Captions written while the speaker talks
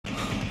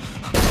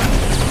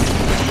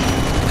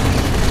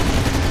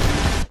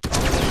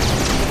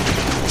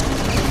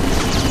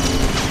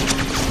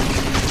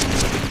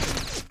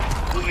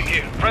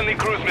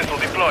Friendly cruise missile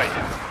deployed.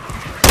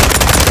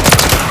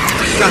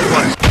 Got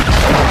one.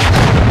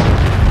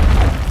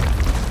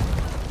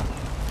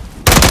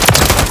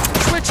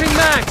 Switching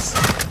mags!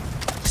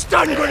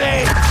 Stun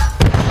grenade!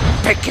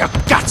 Pick your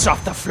guts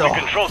off the floor!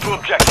 Control to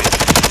objective.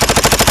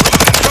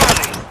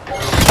 Charlie!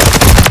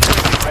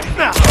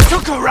 Now,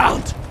 took a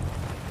round!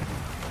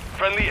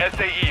 Friendly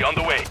SAE on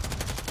the way.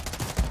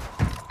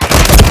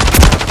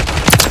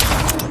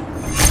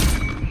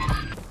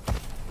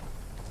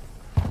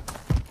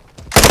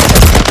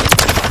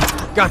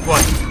 Got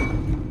one.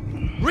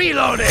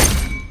 Reloading!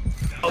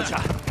 Soldier.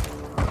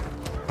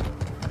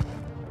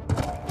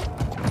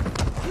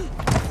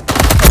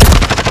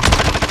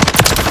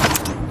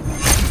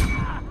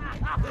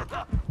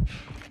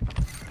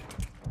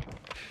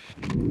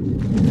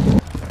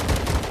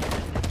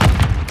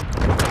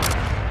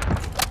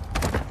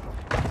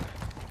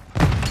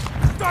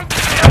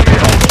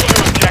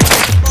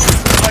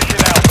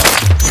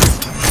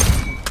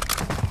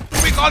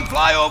 Recon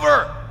flyover!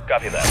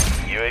 Copy that.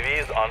 UAV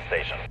is on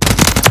station.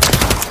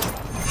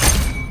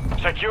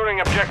 Securing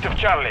objective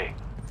Charlie.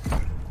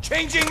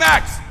 Changing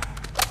max!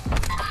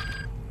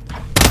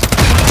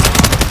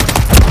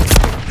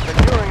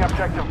 Securing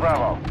objective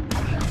Bravo.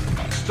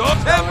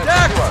 Stop them,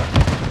 Jack!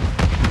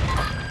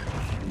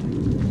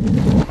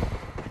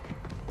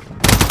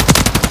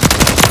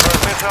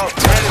 Cruise missile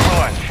ready for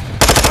launch.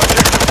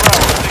 Objective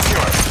Bravo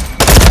secure.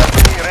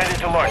 SAE ready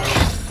to launch.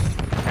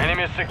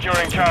 Enemy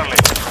securing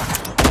Charlie.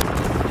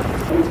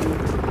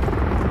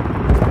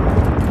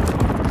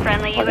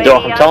 Friendly UAV Yo,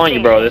 I'm telling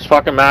you, bro, this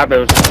fucking map, it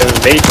was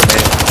made for me.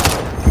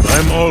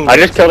 I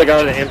just killed a guy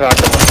with an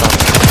impact on my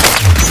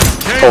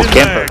stomach. Oh,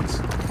 camper.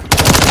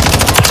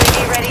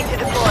 UAV ready to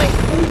deploy.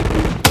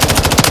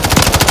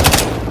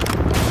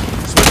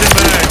 Switching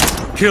bags.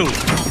 Killed.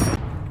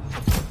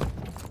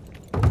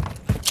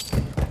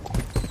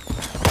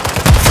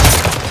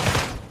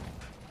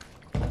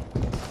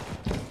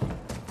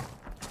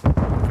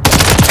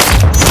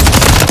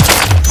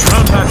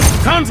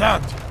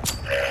 Contact!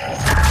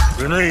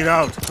 Grenade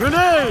out!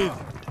 Grenade!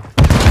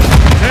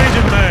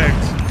 Changing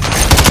mags!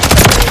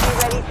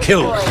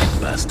 Kill,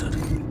 bastard.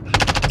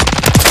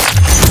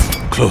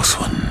 Close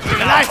one.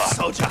 Life,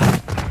 soldier!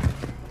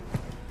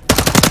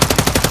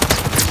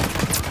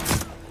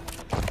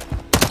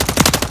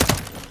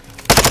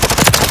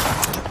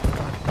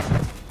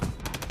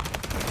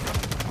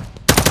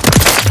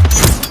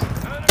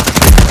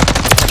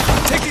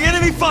 Taking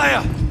enemy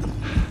fire!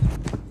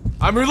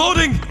 I'm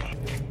reloading!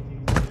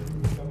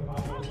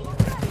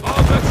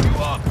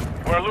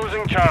 We're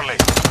losing Charlie.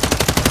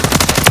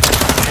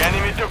 The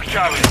enemy took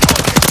Charlie.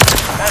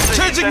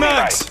 Changing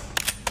mags!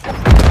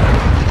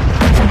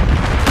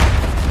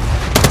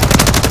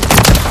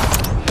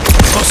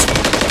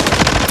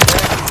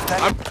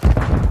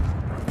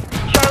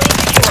 Charlie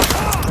secure.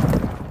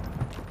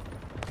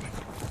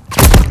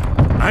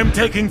 I'm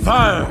taking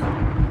fire.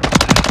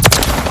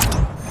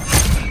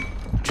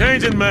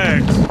 Changing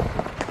mags.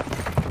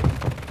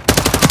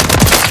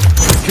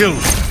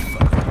 Killed.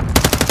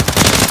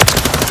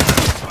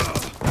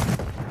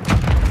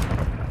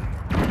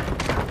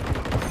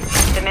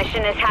 The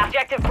mission is half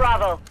objective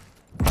Bravo.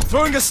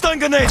 Throwing a stun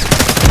grenade!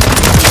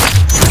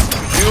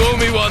 You owe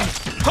me one!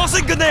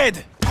 Tossing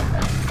grenade!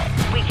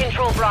 We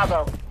control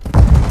Bravo.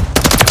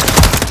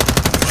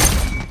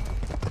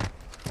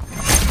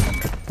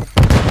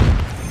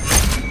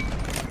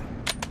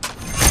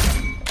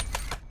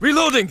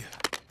 Reloading!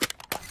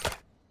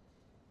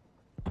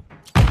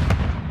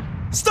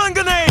 Stun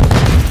grenade!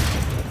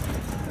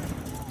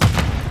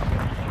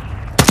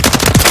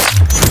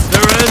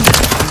 Their end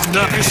is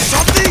not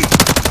shot me!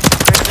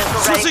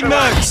 Switching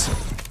mags!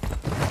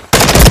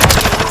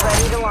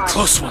 Ready to launch.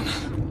 Close one.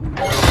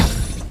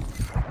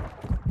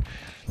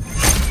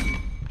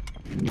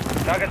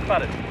 Target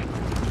spotted.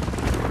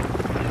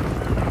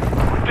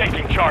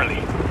 Taking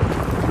Charlie.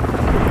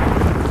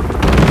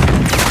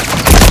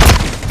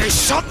 They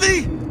shot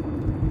me?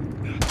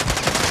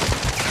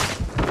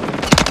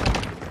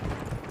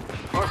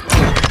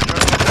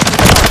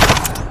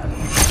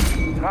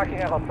 Tracking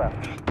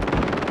aircraft.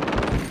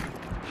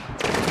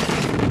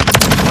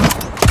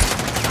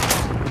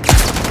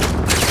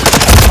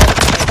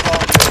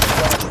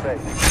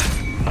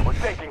 We're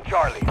taking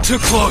Charlie. Too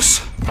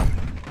close.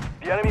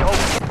 The enemy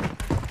holds.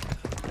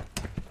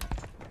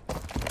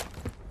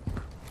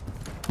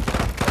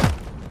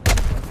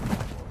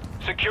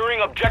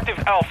 Securing objective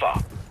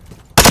Alpha.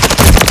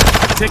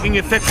 Taking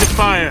effective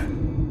fire.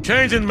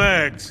 Changing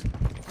mags.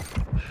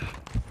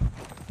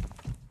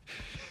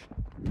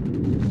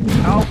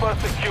 Alpha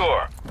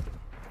secure.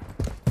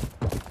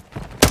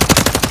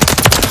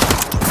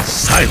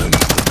 Silent.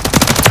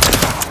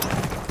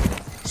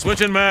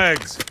 Switching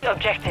mags.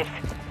 Objectives.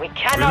 We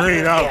cannot Grenade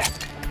lose out. here.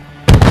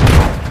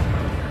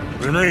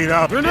 Grenade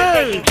out. Taking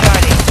Grenade!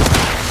 Charlie.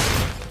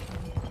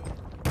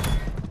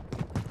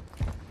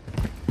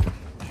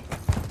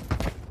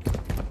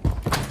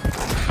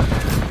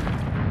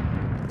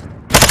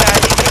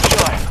 Charlie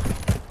secure.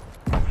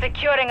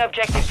 Securing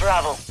objective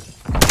Bravo.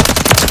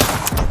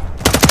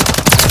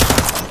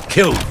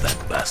 Killed that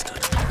bastard.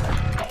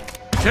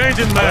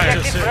 Changing mags.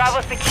 Objective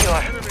Bravo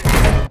secure.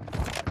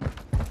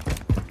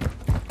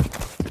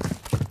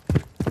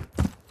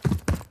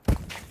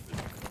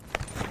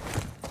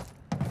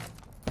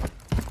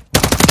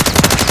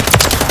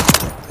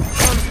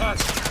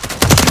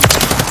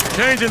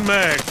 Changing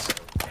mags.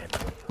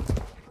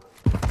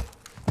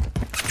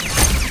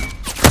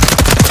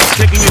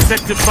 Taking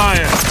effective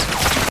fire.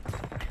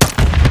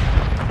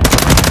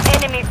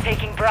 Enemies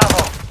taking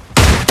Bravo.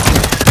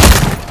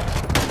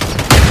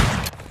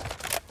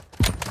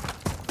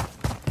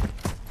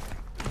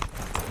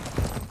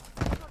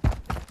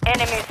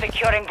 Enemies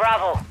securing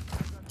Bravo.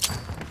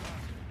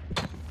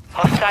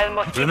 Hostile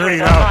mosquito Grenade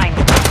is out. online.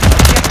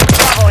 Objective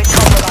Bravo is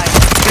compromised.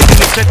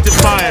 Taking effective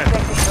fire.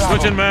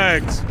 Switching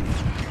mags.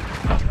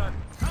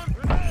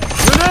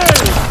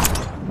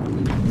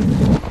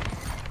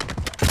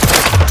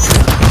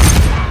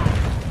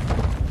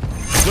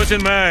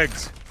 Switching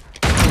mags.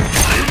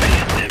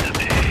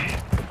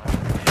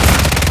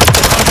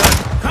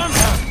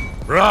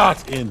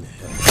 Rot in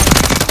hell.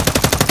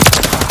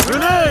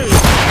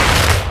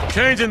 Grenade!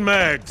 Changing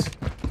mags.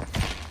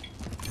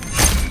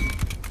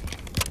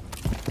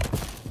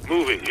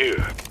 Moving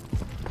here.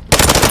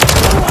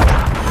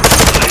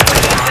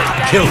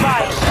 Kill him.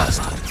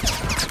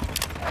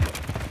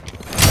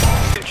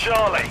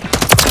 Charlie.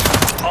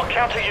 Our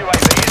counter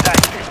UAV is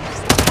active.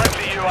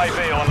 Friendly UAV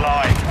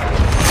online.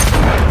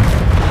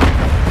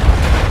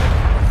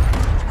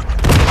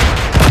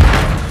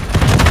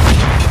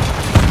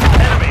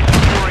 Enemy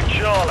securing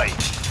Charlie.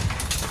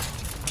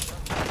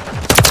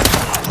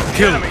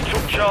 Kill Enemy him.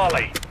 took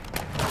Charlie.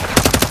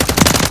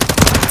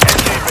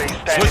 SUV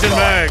standing Switching by.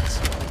 mags.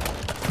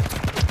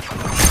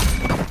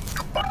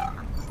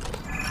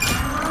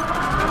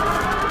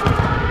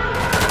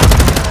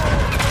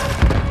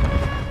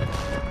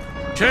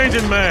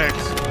 Changing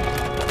mags.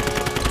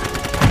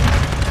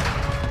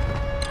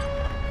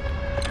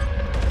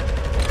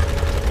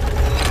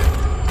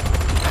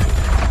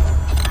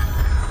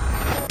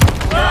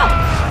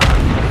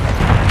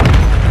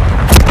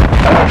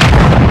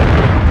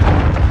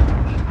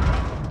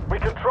 We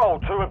control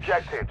 2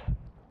 objectives.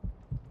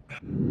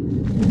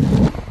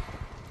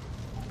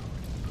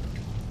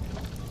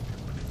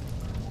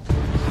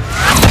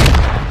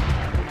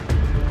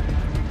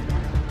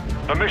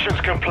 The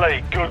mission's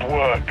complete. Good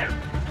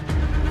work.